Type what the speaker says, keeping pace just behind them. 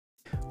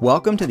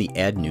Welcome to the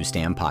Ed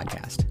Newsstand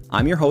Podcast.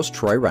 I'm your host,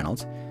 Troy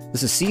Reynolds.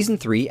 This is Season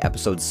 3,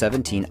 Episode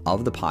 17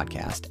 of the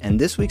podcast, and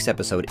this week's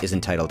episode is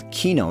entitled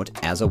Keynote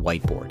as a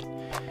Whiteboard.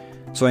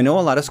 So I know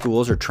a lot of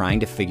schools are trying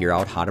to figure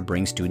out how to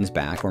bring students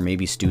back, or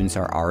maybe students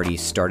are already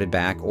started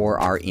back or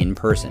are in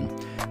person,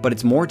 but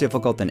it's more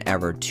difficult than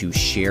ever to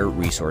share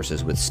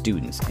resources with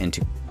students and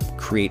to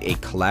create a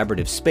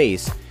collaborative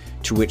space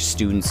to which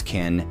students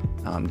can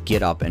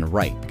get up and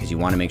write, because you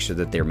want to make sure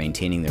that they're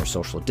maintaining their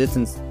social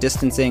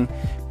distancing.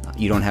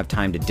 You don't have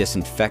time to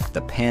disinfect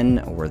the pen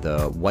or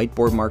the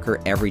whiteboard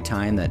marker every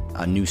time that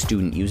a new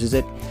student uses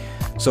it.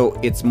 So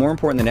it's more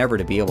important than ever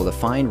to be able to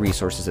find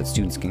resources that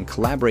students can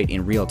collaborate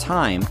in real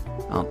time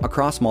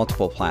across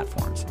multiple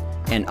platforms.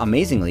 And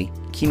amazingly,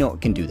 Keynote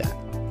can do that.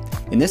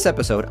 In this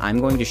episode, I'm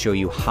going to show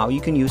you how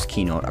you can use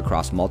Keynote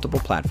across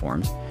multiple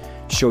platforms,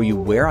 show you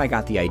where I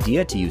got the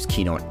idea to use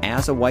Keynote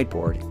as a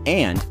whiteboard,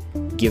 and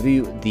give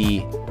you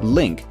the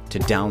link to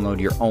download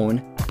your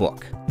own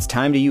book. It's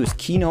time to use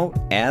Keynote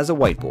as a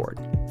whiteboard.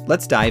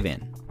 Let's dive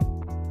in.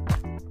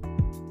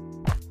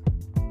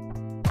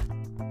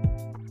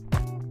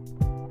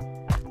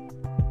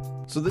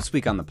 So this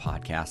week on the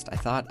podcast, I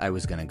thought I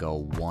was going to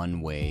go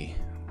one way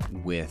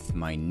with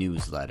my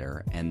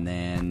newsletter, and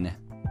then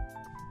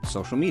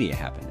social media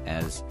happened,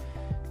 as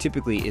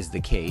typically is the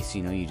case.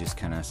 You know, you just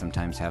kind of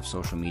sometimes have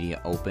social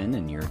media open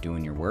and you're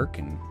doing your work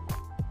and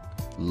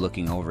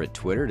looking over at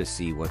Twitter to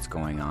see what's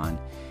going on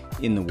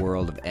in the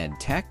world of ed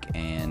tech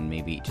and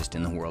maybe just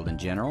in the world in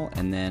general.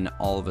 And then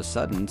all of a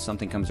sudden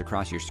something comes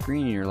across your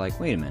screen and you're like,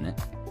 wait a minute,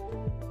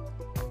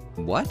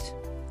 what?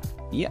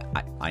 Yeah,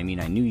 I mean,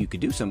 I knew you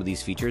could do some of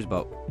these features,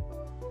 but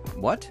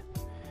what?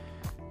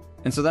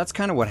 And so that's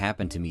kind of what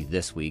happened to me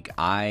this week.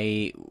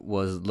 I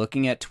was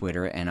looking at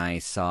Twitter and I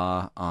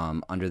saw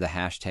under the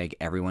hashtag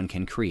everyone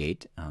can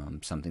create,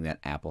 something that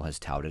Apple has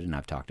touted and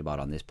I've talked about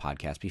on this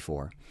podcast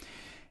before.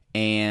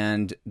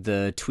 And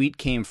the tweet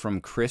came from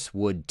Chris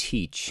Would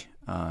Teach.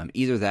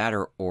 Either that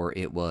or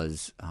it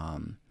was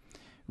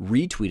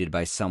retweeted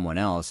by someone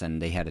else, and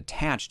they had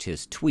attached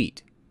his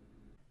tweet.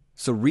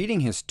 So reading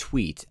his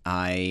tweet,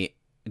 I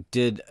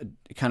did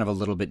kind of a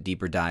little bit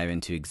deeper dive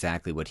into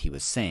exactly what he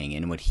was saying.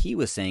 And what he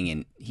was saying,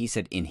 and he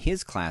said in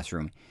his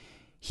classroom,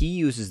 he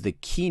uses the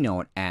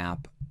Keynote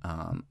app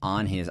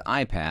on his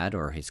iPad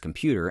or his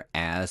computer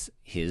as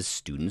his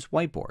student's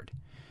whiteboard.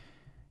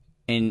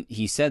 And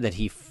he said that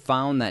he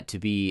found that to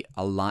be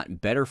a lot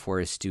better for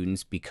his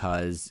students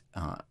because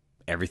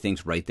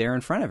everything's right there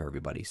in front of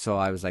everybody. So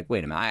I was like,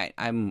 wait a minute,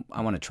 I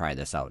want to try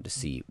this out to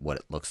see what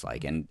it looks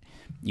like. And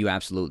you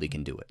absolutely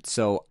can do it.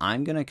 So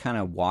I'm going to kind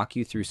of walk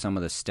you through some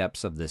of the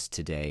steps of this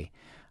today.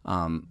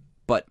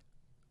 But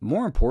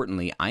more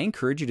importantly, I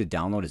encourage you to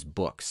download his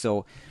book.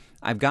 So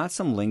I've got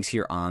some links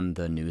here on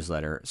the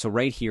newsletter. So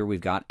right here, we've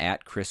got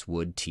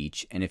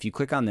 @ChrisWoodTeach. And if you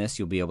click on this,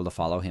 you'll be able to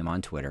follow him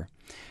on Twitter.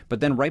 But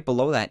then right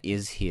below that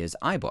is his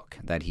iBook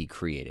that he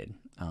created.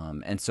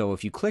 And so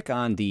if you click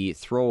on the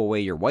throw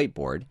away your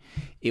whiteboard,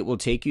 it will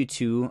take you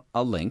to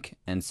a link.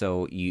 And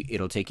so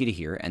it'll take you to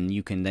here. And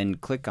you can then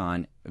click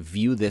on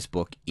view this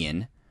book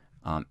in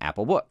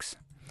Apple Books.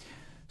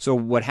 So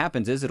what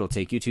happens is it'll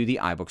take you to the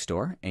iBook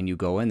store, and you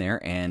go in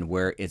there, and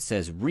where it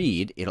says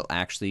read, it'll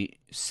actually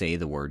say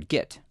the word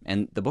get.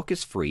 And the book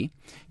is free.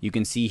 You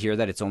can see here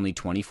that it's only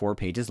 24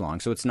 pages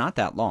long, so it's not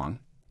that long.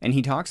 And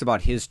he talks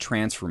about his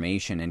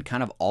transformation and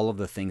kind of all of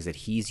the things that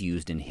he's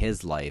used in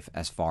his life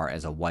as far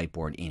as a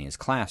whiteboard in his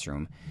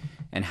classroom,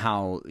 and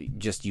how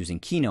just using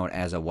Keynote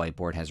as a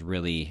whiteboard has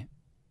really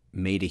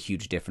made a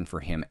huge difference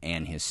for him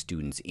and his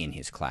students in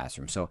his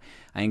classroom. So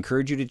I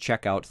encourage you to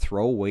check out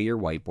Throw Away Your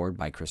Whiteboard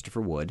by Christopher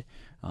Wood.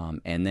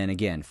 And then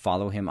again,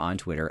 follow him on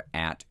Twitter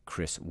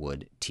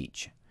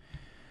 @ChrisWoodTeach.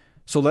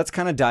 So let's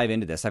kind of dive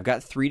into this. I've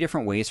got 3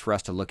 different ways for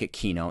us to look at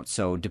Keynote.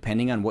 So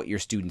depending on what your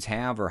students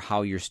have or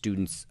how your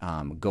students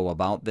go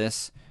about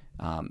this,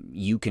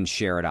 you can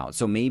share it out.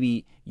 So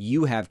maybe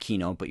you have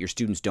Keynote, but your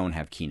students don't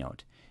have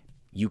Keynote.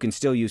 You can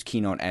still use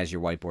Keynote as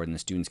your whiteboard, and the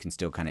students can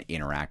still kind of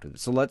interact with it.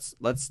 So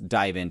let's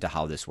dive into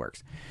how this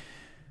works.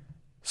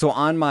 So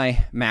on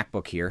my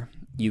MacBook here,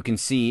 you can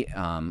see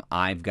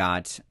I've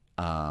got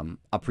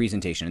a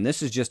presentation, and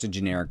this is just a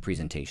generic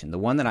presentation. The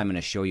one that I'm going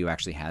to show you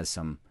actually has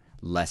some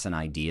lesson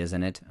ideas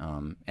in it,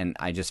 and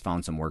I just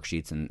found some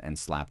worksheets and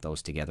slapped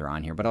those together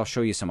on here. But I'll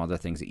show you some other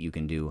things that you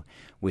can do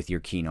with your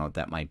Keynote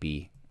that might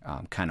be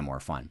kind of more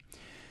fun.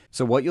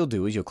 So what you'll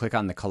do is you'll click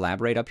on the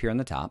Collaborate up here on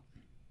the top.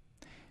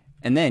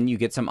 And then you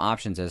get some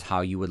options as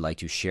how you would like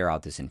to share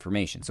out this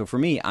information. So for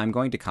me, I'm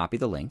going to copy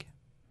the link.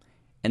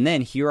 And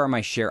then here are my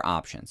share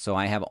options. So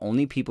I have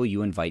only people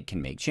you invite can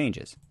make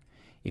changes.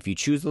 If you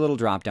choose the little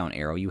drop-down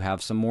arrow, you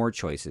have some more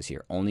choices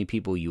here. Only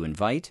people you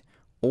invite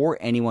or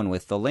anyone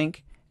with the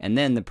link. And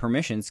then the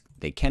permissions,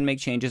 they can make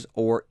changes,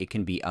 or it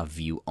can be a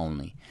view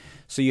only.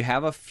 So you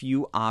have a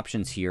few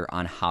options here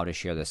on how to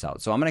share this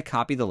out. So I'm going to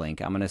copy the link.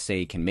 I'm going to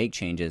say can make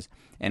changes,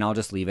 and I'll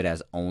just leave it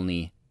as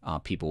only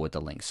people with the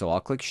link. So I'll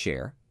click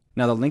share.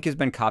 Now the link has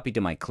been copied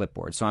to my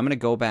clipboard. So I'm going to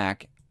go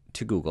back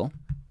to Google.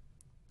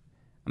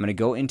 I'm going to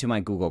go into my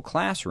Google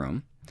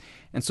Classroom,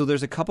 And so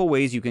there's a couple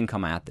ways you can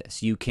come at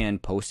this. You can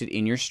post it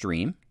in your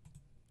stream.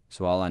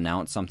 So I'll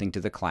announce something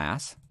to the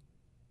class.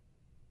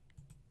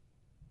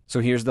 So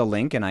here's the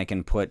link, and I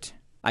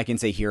can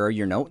say, here are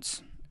your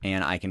notes,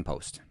 and I can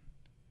post.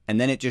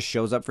 And then it just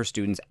shows up for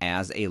students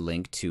as a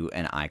link to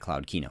an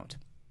iCloud Keynote.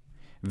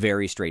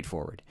 Very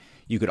straightforward.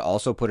 You could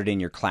also put it in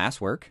your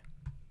classwork,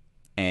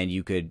 and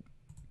you could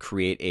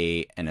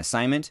create an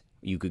assignment.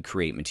 You could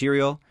create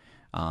material.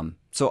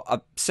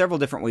 Several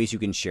different ways you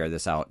can share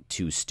this out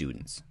to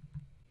students.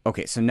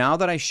 Okay, so now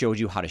that I showed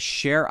you how to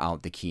share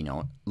out the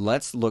Keynote,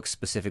 let's look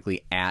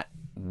specifically at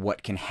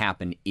what can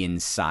happen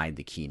inside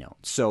the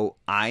Keynote. So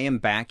I am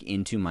back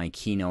into my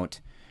Keynote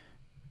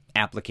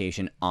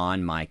application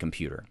on my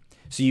computer.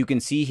 So you can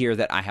see here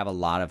that I have a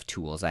lot of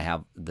tools. I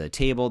have the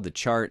table, the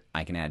chart,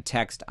 I can add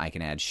text, I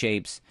can add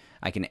shapes,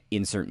 I can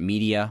insert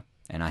media,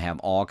 and I have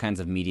all kinds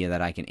of media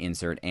that I can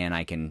insert, and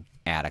I can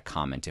add a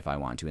comment if I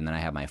want to. And then I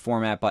have my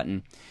format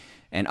button.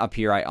 And up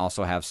here I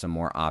also have some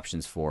more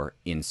options for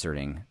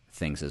inserting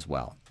things as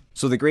well.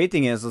 So the great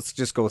thing is, let's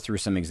just go through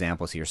some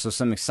examples here. So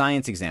some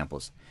science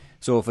examples.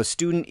 So if a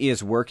student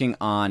is working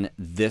on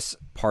this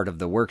part of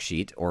the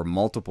worksheet, or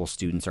multiple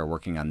students are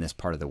working on this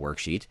part of the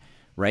worksheet,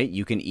 right?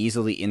 You can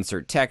easily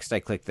insert text. I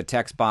click the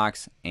text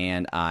box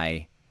and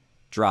I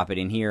drop it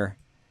in here,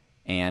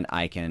 and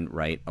I can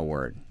write a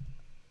word.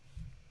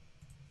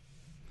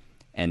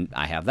 And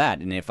I have that.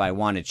 And if I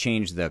want to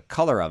change the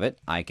color of it,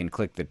 I can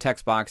click the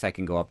text box, I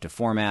can go up to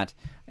format,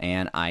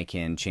 and I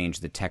can change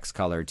the text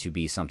color to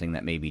be something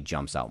that maybe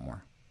jumps out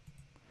more.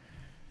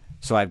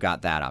 So I've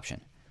got that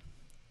option.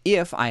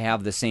 If I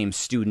have the same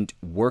student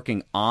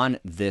working on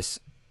this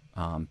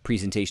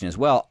presentation as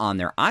well on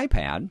their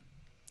iPad,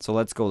 so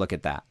let's go look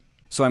at that.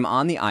 So I'm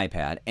on the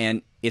iPad,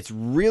 and it's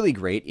really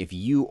great if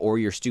you or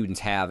your students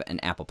have an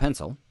Apple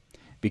Pencil,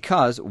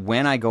 because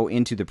when I go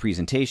into the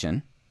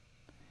presentation,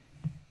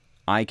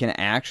 I can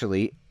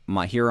actually,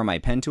 here are my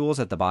pen tools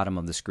at the bottom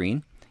of the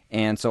screen,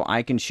 and so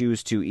I can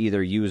choose to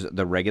either use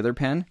the regular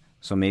pen.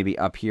 So maybe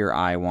up here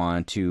I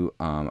want to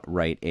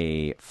write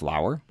a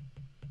flower.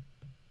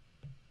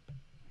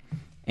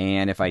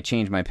 And if I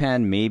change my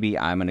pen, maybe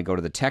I'm going to go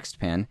to the text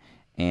pen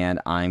and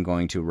I'm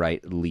going to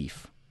write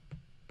leaf.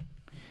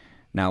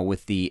 Now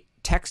with the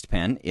text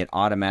pen, it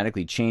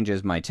automatically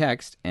changes my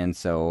text, and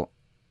so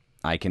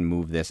I can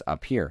move this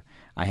up here.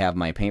 I have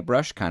my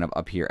paintbrush kind of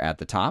up here at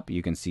the top.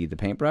 You can see the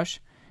paintbrush,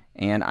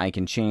 and I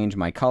can change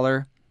my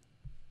color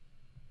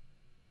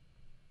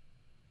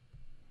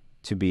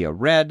to be a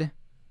red,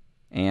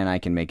 and I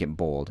can make it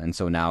bold, and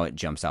so now it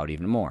jumps out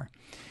even more.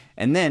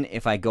 And then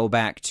if I go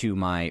back to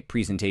my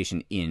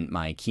presentation in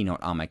my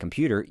Keynote on my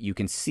computer, you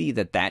can see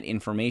that that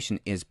information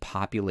is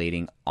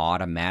populating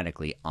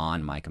automatically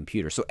on my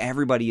computer. So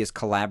everybody is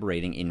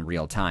collaborating in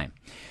real time.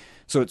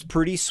 So it's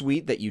pretty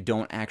sweet that you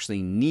don't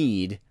actually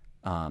need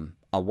a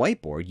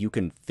whiteboard. You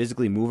can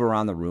physically move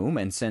around the room,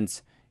 and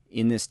since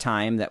in this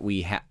time that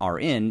we are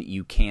in,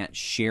 you can't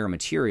share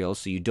materials,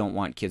 so you don't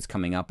want kids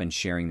coming up and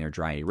sharing their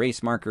dry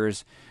erase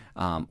markers,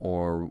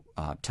 or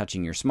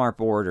touching your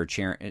smartboard,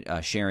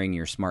 or sharing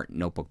your smart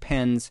notebook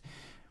pens.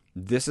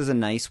 This is a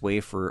nice way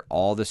for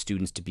all the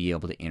students to be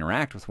able to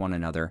interact with one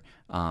another,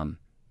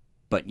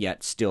 but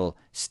yet still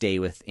stay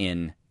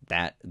within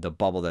the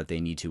bubble that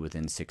they need to,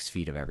 within 6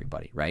 feet of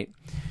everybody, right?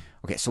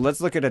 Okay, so let's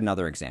look at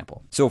another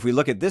example. So if we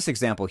look at this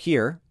example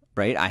here,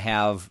 right, I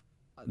have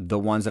the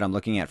ones that I'm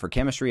looking at for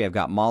chemistry. I've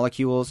got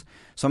molecules.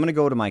 So I'm going to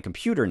go to my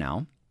computer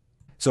now.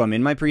 So I'm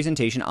in my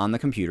presentation on the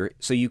computer.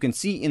 So you can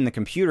see in the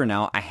computer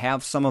now, I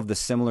have some of the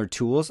similar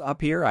tools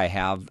up here. I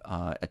have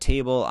a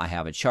table, I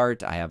have a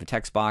chart, I have a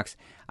text box,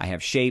 I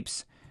have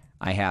shapes,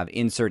 I have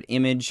insert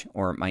image,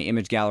 or my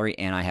image gallery,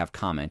 and I have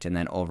comment. And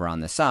then over on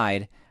the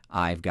side,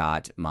 I've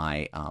got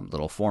my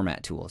little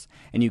format tools.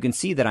 And you can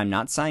see that I'm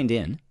not signed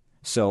in,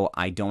 so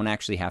I don't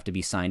actually have to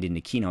be signed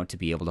into Keynote to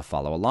be able to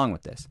follow along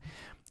with this.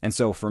 And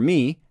so for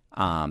me,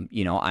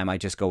 you know, I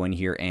might just go in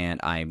here and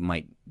I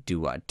might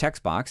do a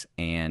text box,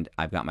 and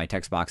I've got my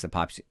text box that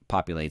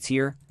populates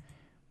here,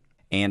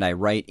 and I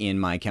write in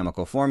my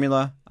chemical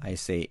formula. I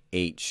say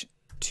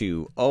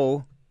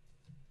H2O,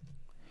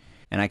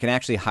 and I can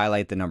actually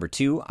highlight the number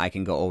 2. I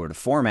can go over to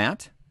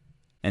format,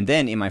 and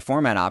then in my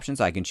format options,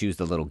 I can choose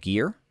the little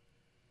gear,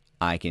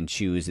 I can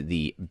choose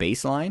the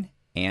baseline,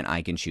 and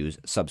I can choose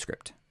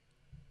subscript.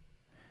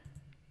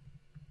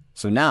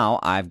 So now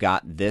I've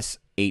got this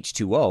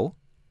H2O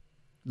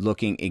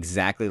looking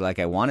exactly like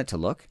I want it to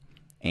look,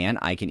 and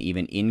I can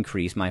even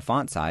increase my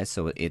font size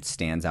so it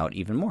stands out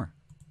even more.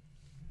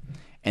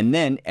 And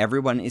then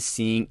everyone is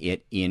seeing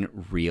it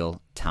in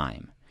real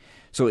time.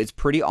 So it's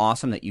pretty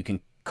awesome that you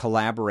can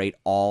collaborate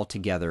all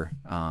together,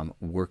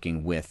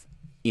 working with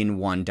in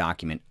one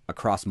document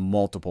across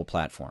multiple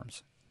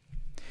platforms.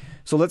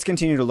 So let's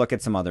continue to look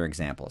at some other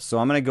examples. So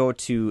I'm going to go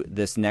to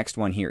this next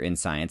one here in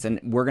science, and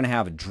we're going to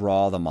have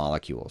draw the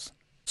molecules.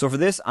 So for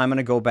this, I'm going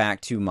to go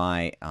back to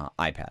my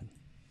iPad.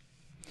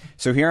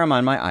 So here I'm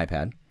on my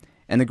iPad,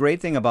 and the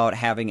great thing about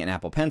having an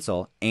Apple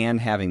Pencil and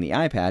having the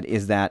iPad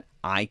is that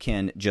I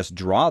can just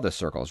draw the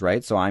circles,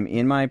 right? So I'm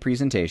in my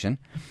presentation.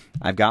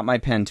 I've got my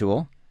pen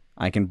tool.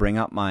 I can bring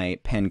up my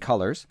pen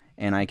colors,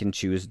 and I can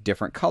choose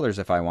different colors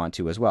if I want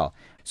to as well.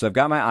 So I've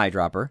got my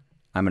eyedropper.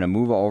 I'm going to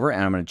move over,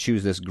 and I'm going to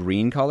choose this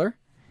green color,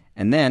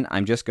 and then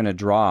I'm just going to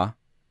draw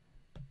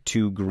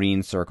 2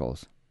 green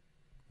circles,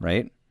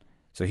 right?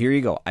 So here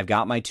you go. I've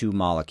got my 2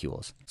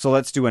 molecules. So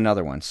let's do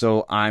another one.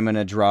 So I'm going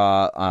to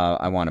draw,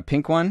 I want a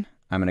pink one.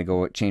 I'm going to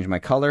go change my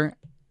color,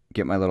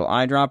 get my little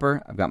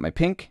eyedropper. I've got my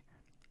pink.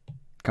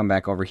 Come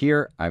back over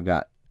here. I've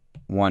got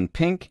 1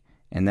 pink,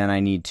 and then I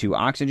need 2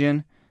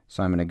 oxygen.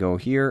 So I'm going to go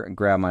here and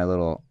grab my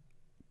little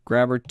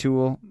grabber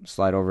tool,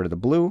 slide over to the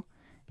blue,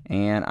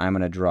 and I'm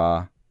going to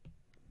draw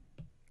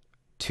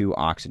 2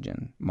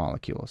 oxygen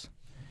molecules.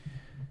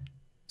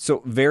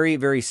 So very,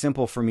 very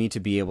simple for me to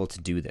be able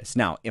to do this.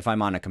 Now, if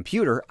I'm on a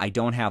computer, I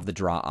don't have the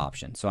draw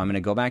option. So I'm going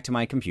to go back to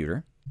my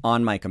computer.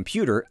 On my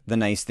computer, the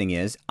nice thing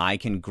is I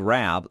can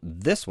grab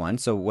this one.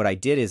 So what I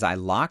did is I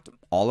locked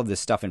all of this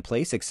stuff in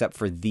place except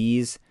for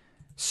these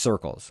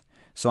circles.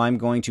 So I'm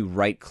going to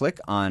right click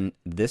on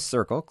this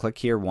circle, click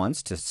here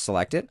once to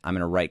select it. I'm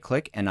going to right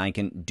click and I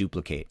can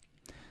duplicate.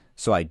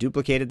 So I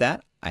duplicated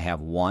that. I have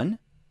 1,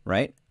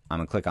 right? I'm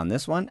going to click on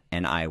this one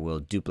and I will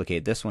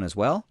duplicate this one as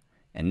well.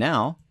 And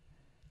now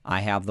I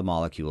have the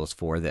molecules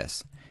for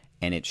this.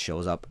 And it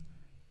shows up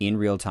in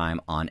real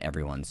time on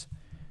everyone's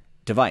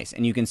device.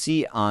 And you can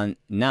see on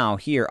now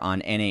here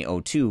on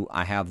NaO2,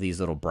 I have these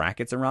little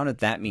brackets around it.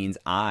 That means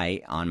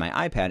I, on my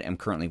iPad, am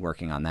currently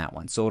working on that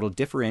one. So it'll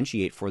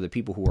differentiate for the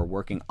people who are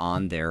working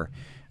on their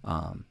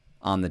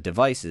on the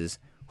devices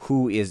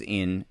who is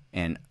in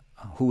and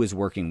who is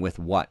working with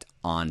what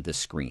on the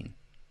screen.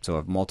 So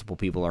if multiple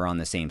people are on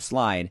the same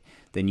slide,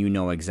 then you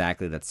know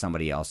exactly that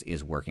somebody else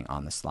is working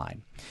on the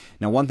slide.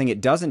 Now, one thing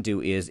it doesn't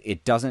do is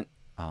it doesn't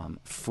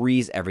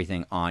freeze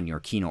everything on your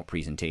Keynote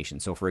presentation.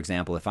 So for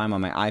example, if I'm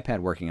on my iPad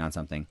working on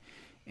something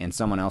and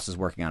someone else is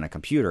working on a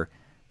computer,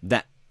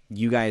 that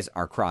you guys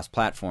are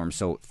cross-platform,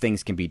 so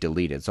things can be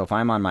deleted. So if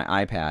I'm on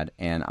my iPad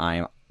and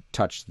I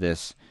touch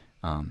this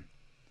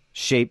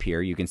shape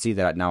here, you can see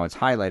that now it's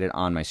highlighted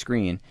on my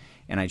screen,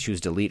 and I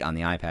choose delete on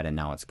the iPad and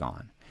now it's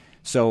gone.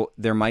 So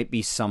there might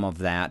be some of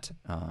that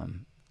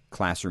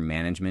classroom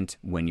management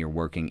when you're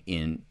working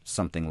in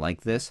something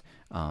like this.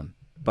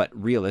 But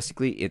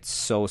realistically, it's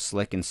so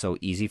slick and so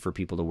easy for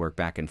people to work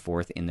back and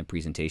forth in the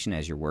presentation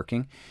as you're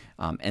working.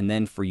 And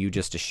then for you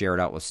just to share it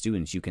out with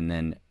students, you can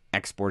then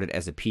export it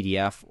as a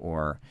PDF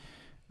or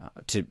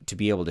to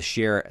be able to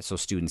share it so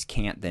students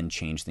can't then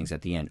change things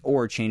at the end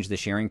or change the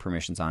sharing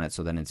permissions on it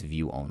so then it's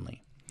view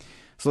only.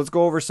 So let's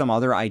go over some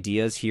other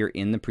ideas here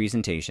in the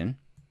presentation.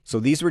 So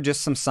these were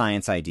just some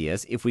science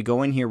ideas. If we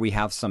go in here, we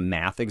have some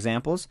math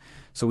examples.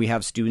 So we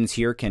have students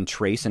here can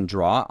trace and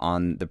draw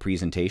on the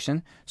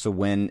presentation. So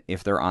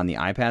if they're on the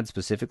iPad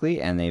specifically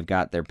and they've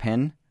got their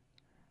pen,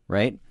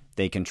 right,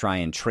 they can try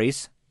and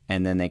trace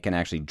and then they can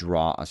actually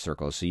draw a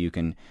circle. So you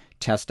can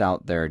test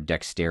out their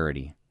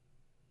dexterity.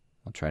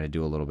 I'll try to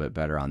do a little bit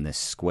better on this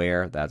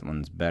square. That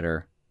one's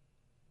better.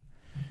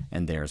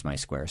 And there's my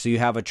square. So you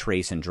have a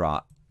trace and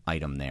draw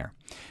item there.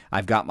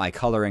 I've got my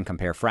color and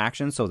compare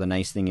fractions. So the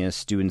nice thing is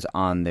students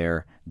on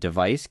their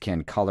device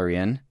can color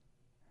in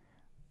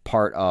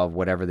part of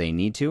whatever they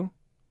need to.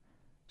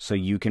 So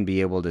you can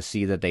be able to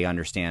see that they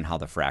understand how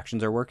the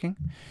fractions are working.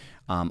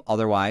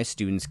 Otherwise,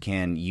 students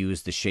can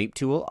use the shape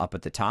tool up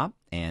at the top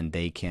and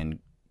they can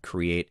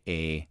create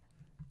a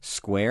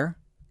square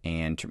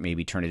and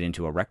maybe turn it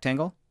into a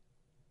rectangle,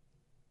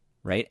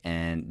 right?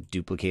 And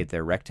duplicate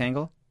their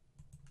rectangle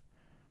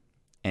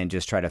and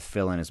just try to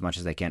fill in as much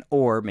as they can.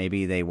 Or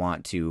maybe they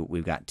want to,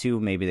 we've got 2,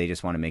 maybe they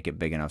just want to make it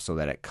big enough so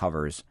that it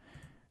covers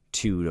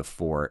 2 to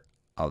 4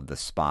 of the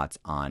spots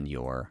on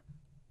your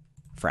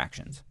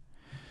fractions.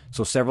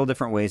 So several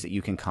different ways that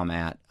you can come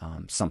at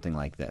something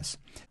like this.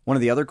 One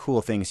of the other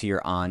cool things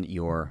here on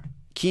your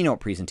Keynote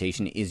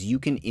presentation is you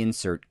can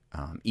insert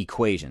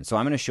equations. So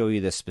I'm going to show you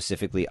this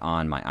specifically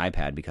on my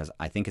iPad because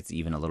I think it's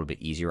even a little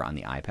bit easier on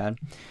the iPad.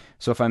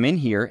 So if I'm in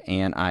here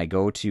and I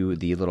go to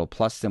the little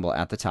plus symbol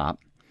at the top,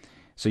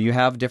 so you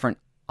have different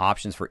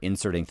options for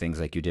inserting things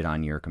like you did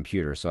on your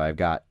computer. So I've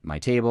got my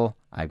table,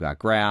 I've got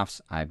graphs,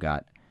 I've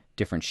got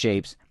different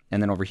shapes,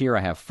 and then over here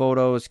I have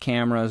photos,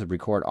 cameras,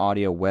 record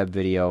audio, web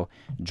video,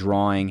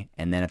 drawing,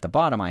 and then at the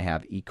bottom I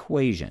have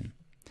equation.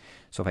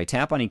 So if I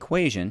tap on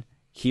equation,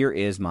 here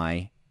is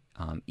my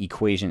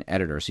equation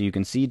editor. So you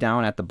can see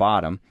down at the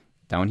bottom,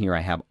 down here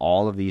I have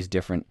all of these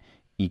different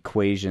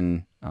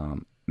equation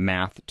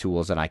math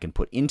tools that I can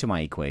put into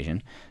my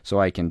equation. So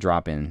I can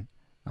drop in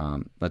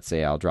let's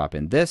say I'll drop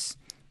in this,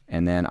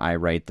 and then I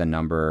write the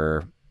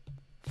number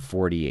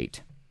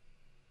 48.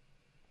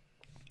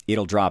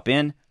 It'll drop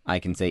in, I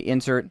can say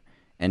insert,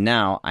 and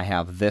now I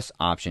have this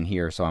option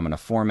here, so I'm going to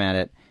format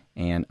it,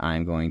 and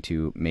I'm going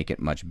to make it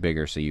much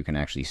bigger so you can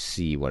actually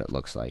see what it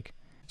looks like.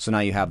 So now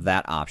you have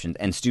that option,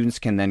 and students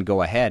can then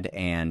go ahead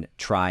and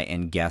try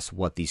and guess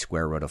what the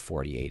square root of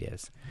 48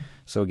 is.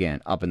 So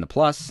again, up in the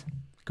plus,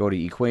 go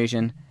to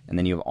equation, and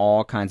then you have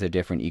all kinds of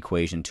different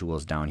equation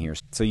tools down here.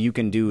 So you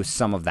can do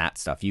some of that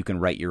stuff. You can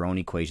write your own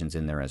equations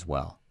in there as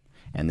well.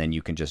 And then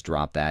you can just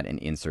drop that and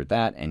insert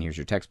that, and here's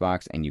your text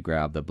box, and you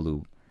grab the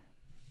blue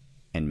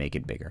and make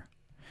it bigger.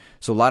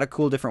 So a lot of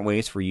cool different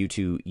ways for you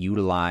to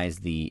utilize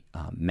the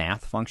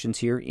math functions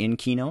here in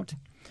Keynote.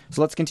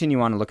 So let's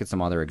continue on and look at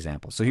some other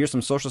examples. So here's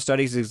some social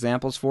studies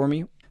examples for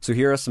me. So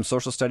here are some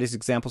social studies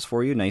examples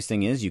for you. Nice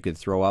thing is you could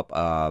throw up,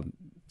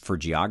 for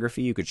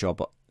geography, you could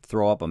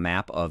throw up a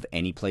map of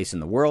any place in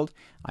the world.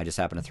 I just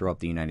happen to throw up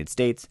the United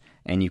States,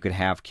 and you could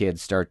have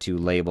kids start to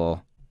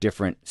label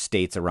different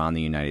states around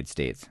the United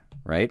States,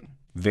 right?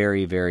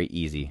 Very, very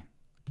easy.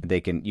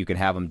 You could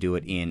have them do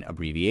it in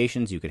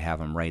abbreviations. You could have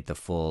them write the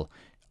full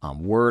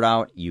word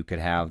out. You could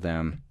have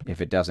them,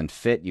 if it doesn't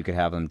fit, you could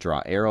have them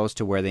draw arrows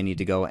to where they need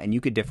to go, and you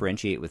could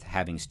differentiate with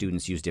having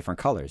students use different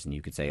colors. And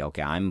you could say,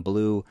 okay, I'm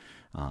blue,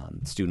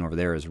 student over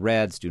there is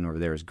red, student over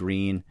there is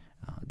green,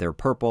 they're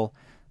purple.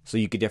 So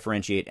you could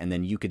differentiate, and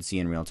then you could see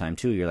in real time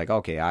too. You're like,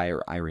 okay,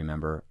 I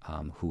remember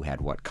who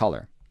had what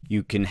color.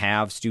 You can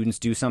have students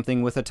do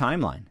something with a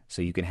timeline.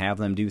 So you can have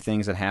them do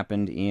things that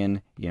happened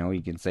in,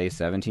 you can say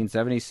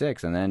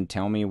 1776 and then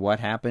tell me what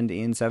happened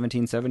in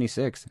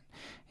 1776.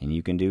 And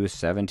you can do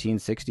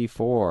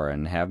 1764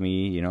 and have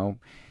me,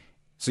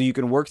 So you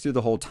can work through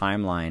the whole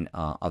timeline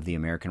of the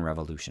American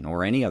Revolution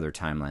or any other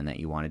timeline that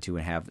you wanted to,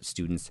 and have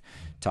students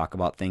talk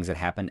about things that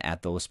happened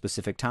at those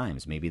specific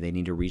times. Maybe they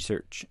need to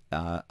research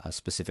a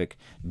specific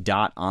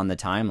dot on the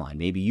timeline.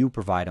 Maybe you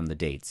provide them the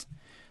dates.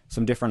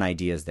 Some different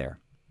ideas there.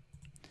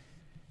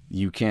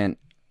 You can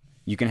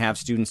have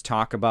students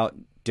talk about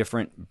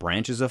different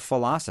branches of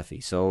philosophy.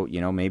 So,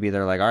 maybe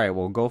they're like, all right,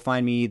 well, go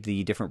find me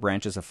the different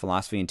branches of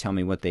philosophy and tell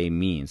me what they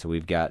mean. So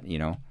we've got,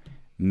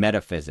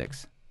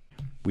 metaphysics.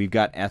 We've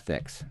got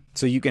ethics.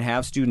 So you can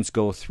have students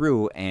go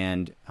through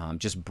and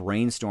just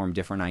brainstorm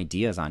different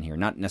ideas on here.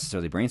 Not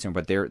necessarily brainstorm,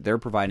 but they're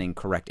providing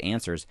correct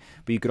answers.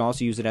 But you could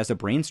also use it as a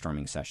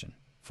brainstorming session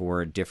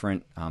for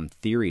different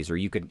theories. Or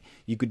you could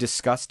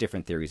discuss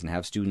different theories and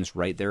have students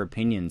write their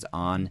opinions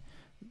on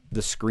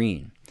the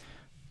screen.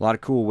 A lot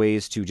of cool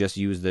ways to just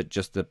use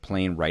the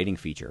plain writing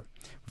feature.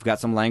 We've got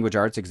some language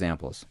arts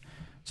examples.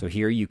 So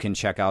here you can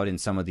check out in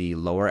some of the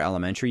lower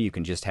elementary, you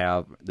can just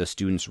have the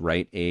students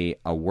write a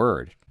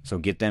word. So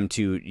get them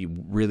to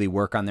really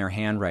work on their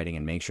handwriting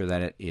and make sure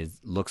that it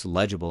looks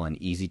legible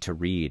and easy to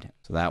read.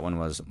 So that one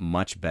was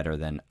much better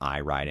than I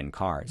ride in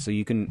cars. So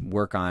you can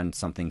work on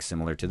something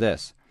similar to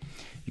this.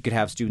 You could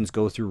have students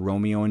go through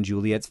Romeo and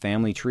Juliet's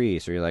family tree.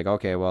 So you're like,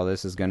 okay, well,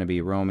 this is going to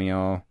be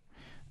Romeo.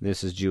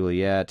 This is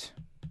Juliet.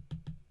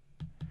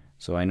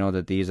 So I know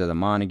that these are the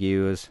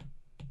Montagues,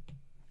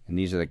 and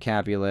these are the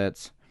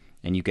Capulets.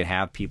 And you could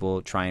have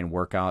people try and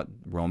work out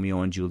Romeo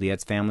and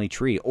Juliet's family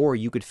tree. Or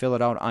you could fill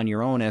it out on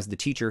your own as the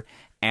teacher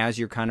as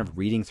you're kind of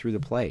reading through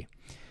the play.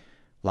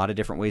 A lot of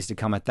different ways to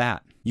come at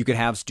that. You could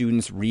have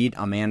students read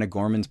Amanda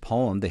Gorman's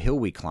poem, The Hill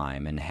We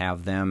Climb, and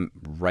have them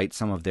write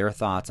some of their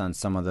thoughts on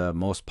some of the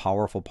most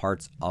powerful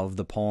parts of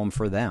the poem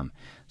for them.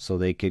 So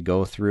they could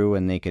go through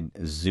and they could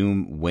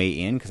zoom way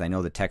in, because I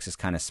know the text is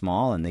kind of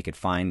small, and they could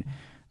find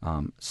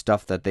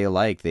stuff that they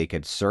like. They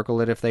could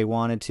circle it if they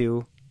wanted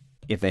to.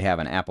 If they have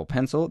an Apple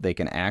Pencil, they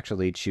can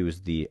actually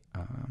choose the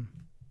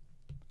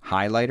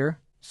highlighter.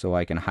 So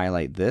I can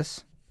highlight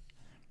this.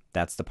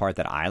 That's the part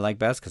that I like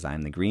best because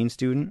I'm the green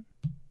student.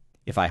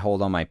 If I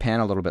hold on my pen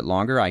a little bit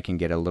longer, I can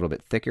get a little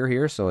bit thicker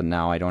here. So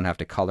now I don't have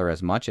to color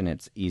as much, and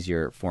it's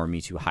easier for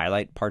me to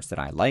highlight parts that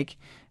I like.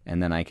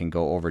 And then I can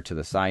go over to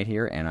the side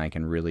here and I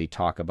can really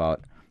talk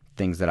about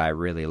things that I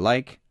really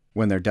like.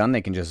 When they're done,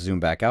 they can just zoom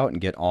back out and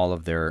get all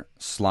of their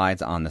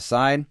slides on the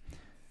side.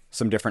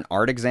 Some different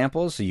art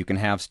examples. So you can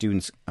have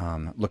students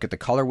look at the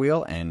color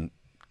wheel and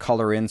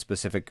color in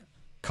specific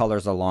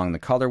colors along the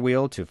color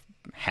wheel to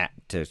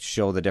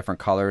show the different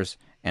colors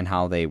and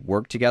how they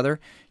work together.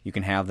 You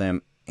can have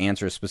them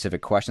answer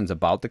specific questions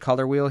about the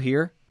color wheel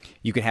here.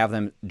 You could have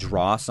them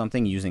draw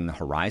something using the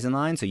horizon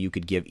line. So you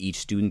could give each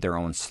student their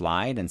own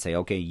slide and say,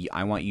 okay,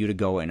 I want you to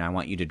go and I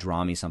want you to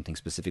draw me something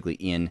specifically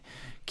in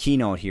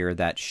Keynote here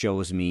that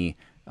shows me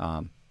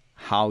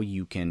how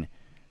you can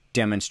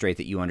demonstrate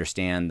that you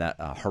understand the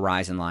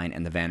horizon line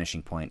and the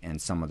vanishing point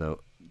and some of the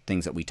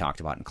things that we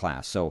talked about in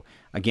class. So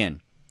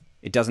again,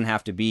 it doesn't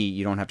have to be,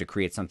 you don't have to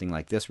create something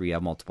like this where you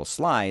have multiple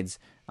slides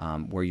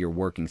where you're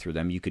working through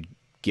them. You could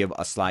give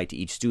a slide to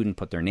each student,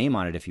 put their name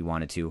on it if you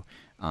wanted to,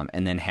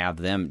 and then have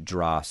them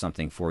draw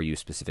something for you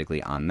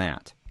specifically on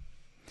that.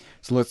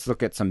 So let's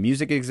look at some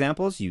music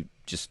examples. You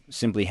just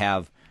simply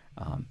have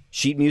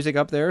sheet music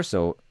up there.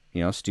 So,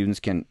 students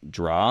can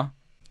draw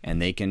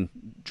and they can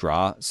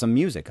draw some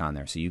music on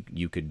there. So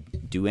you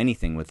could do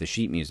anything with the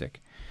sheet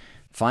music.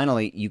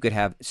 Finally, you could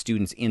have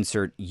students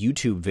insert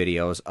YouTube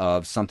videos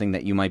of something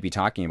that you might be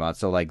talking about.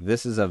 So like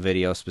this is a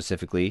video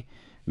specifically.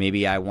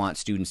 Maybe I want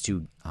students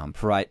to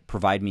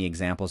provide me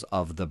examples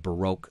of the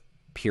Baroque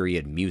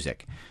period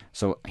music.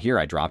 So here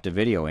I dropped a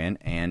video in,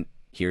 and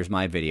here's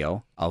my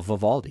video of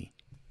Vivaldi.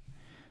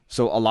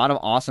 So a lot of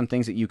awesome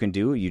things that you can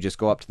do. You just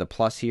go up to the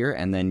plus here,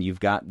 and then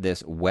you've got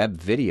this web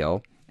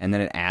video, and then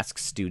it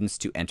asks students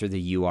to enter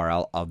the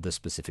URL of the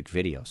specific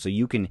video. So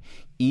you can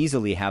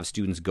easily have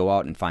students go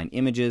out and find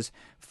images,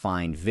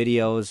 find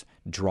videos,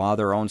 draw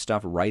their own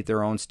stuff, write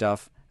their own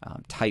stuff,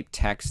 type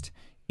text,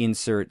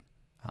 insert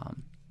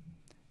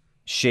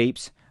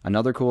shapes.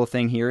 Another cool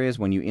thing here is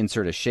when you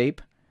insert a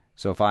shape.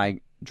 So if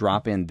I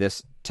drop in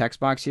this text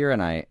box here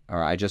and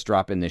I just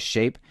drop in this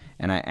shape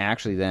and I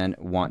actually then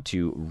want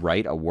to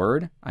write a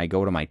word, I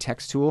go to my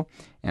text tool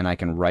and I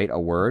can write a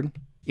word.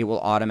 It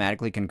will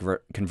automatically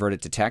convert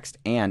it to text,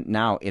 and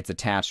now it's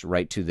attached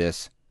right to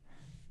this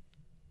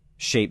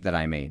shape that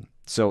I made.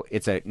 So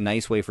it's a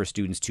nice way for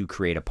students to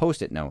create a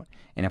Post-it note.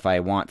 And if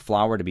I want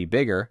flower to be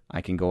bigger,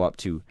 I can go up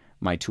to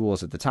my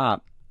tools at the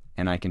top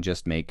and I can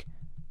just make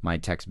my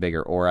text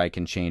bigger, or I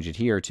can change it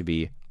here to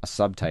be a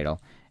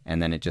subtitle,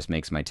 and then it just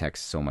makes my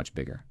text so much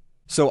bigger.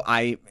 So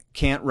I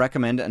can't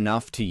recommend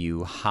enough to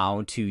you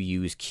how to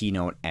use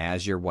Keynote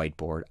as your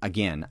whiteboard.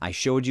 Again, I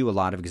showed you a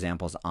lot of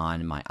examples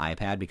on my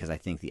iPad because I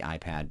think the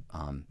iPad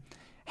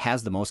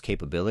has the most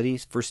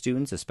capabilities for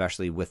students,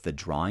 especially with the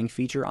drawing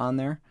feature on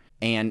there.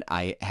 And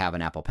I have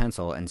an Apple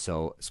Pencil, and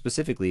so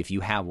specifically if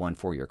you have one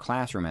for your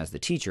classroom as the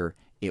teacher,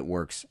 it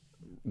works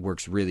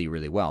really,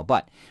 really well.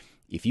 But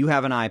if you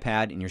have an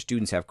iPad and your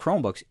students have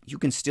Chromebooks, you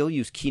can still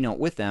use Keynote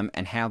with them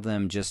and have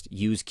them just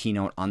use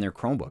Keynote on their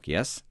Chromebook.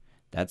 Yes,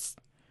 that's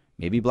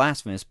maybe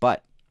blasphemous,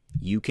 but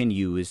you can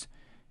use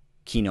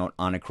Keynote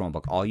on a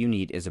Chromebook. All you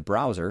need is a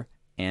browser,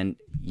 and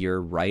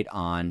you're right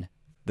on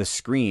the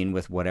screen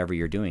with whatever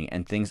you're doing,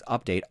 and things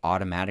update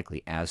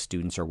automatically as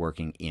students are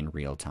working in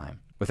real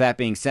time. With that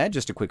being said,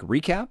 just a quick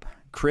recap.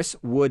 Chris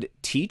Wood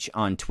Teach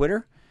on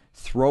Twitter.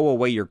 Throw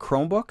away your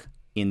Chromebook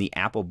in the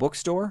Apple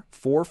Bookstore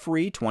for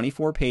free,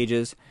 24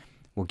 pages.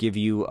 We'll give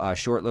you a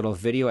short little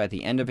video at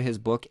the end of his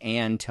book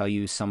and tell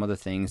you some of the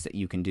things that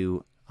you can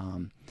do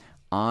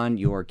on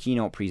your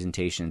Keynote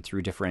presentation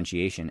through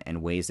differentiation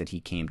and ways that he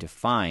came to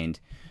find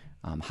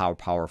how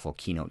powerful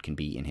Keynote can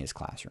be in his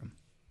classroom.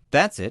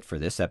 That's it for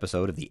this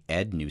episode of the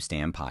Ed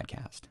Newsstand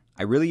Podcast.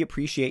 I really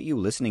appreciate you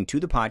listening to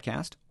the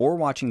podcast or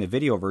watching the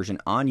video version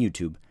on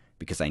YouTube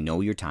because I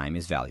know your time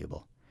is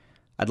valuable.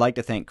 I'd like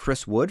to thank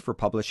Chris Wood for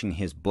publishing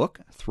his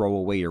book, Throw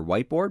Away Your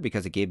Whiteboard,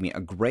 because it gave me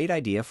a great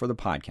idea for the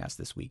podcast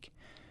this week.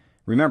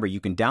 Remember, you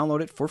can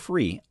download it for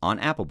free on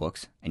Apple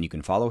Books, and you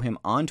can follow him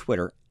on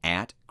Twitter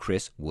at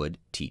Chris Wood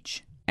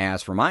Teach.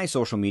 As for my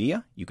social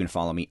media, you can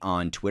follow me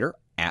on Twitter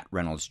at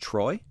Reynolds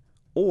Troy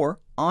or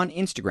on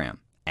Instagram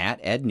at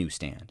Ed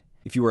Newsstand.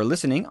 If you are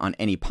listening on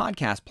any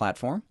podcast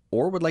platform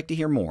or would like to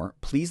hear more,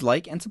 please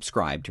like and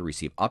subscribe to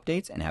receive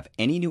updates and have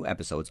any new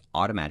episodes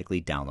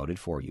automatically downloaded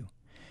for you.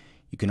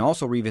 You can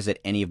also revisit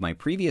any of my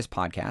previous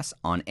podcasts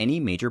on any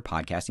major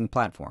podcasting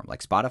platform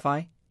like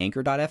Spotify,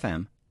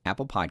 Anchor.fm,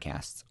 Apple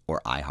Podcasts, or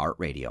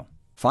iHeartRadio.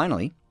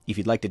 Finally, if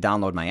you'd like to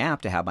download my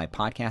app to have my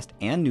podcast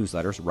and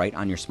newsletters right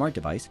on your smart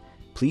device,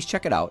 please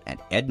check it out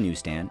at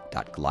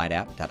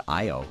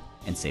ednewsstand.glideapp.io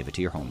and save it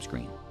to your home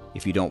screen.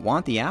 If you don't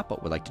want the app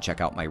but would like to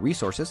check out my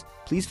resources,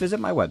 please visit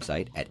my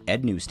website at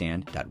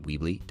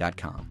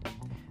ednewsstand.weebly.com.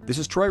 This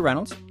is Troy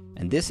Reynolds,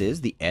 and this is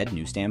the Ed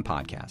Newsstand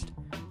Podcast,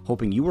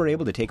 hoping you were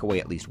able to take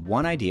away at least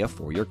one idea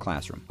for your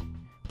classroom.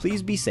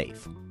 Please be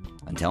safe.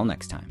 Until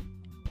next time.